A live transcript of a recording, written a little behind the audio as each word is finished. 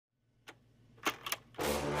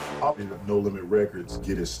How did No Limit Records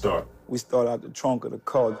get its start? We start out the trunk of the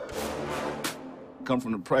car. Come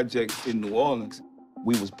from the projects in New Orleans.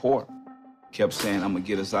 We was poor. Kept saying, I'm gonna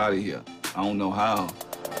get us out of here. I don't know how,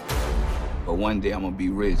 but one day I'm gonna be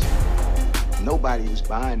rich. Nobody was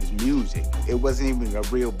buying his music. It wasn't even a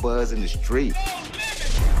real buzz in the street.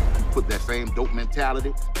 You put that same dope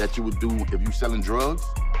mentality that you would do if you selling drugs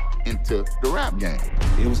into the rap game.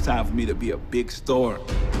 It was time for me to be a big star.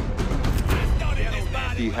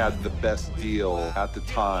 He had the best deal at the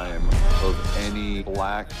time of any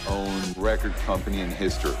black-owned record company in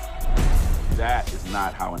history. That is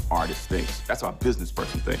not how an artist thinks. That's how a business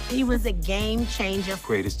person thinks. He was a game changer.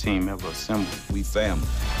 Greatest team ever assembled. We family.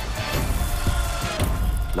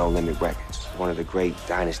 No Limit Records, one of the great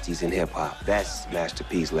dynasties in hip-hop. That's Master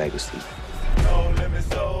P's legacy. No limit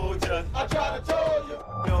soldiers, I tried to tell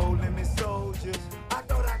you. No limit soldiers, I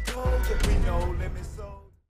thought I told you. We no limit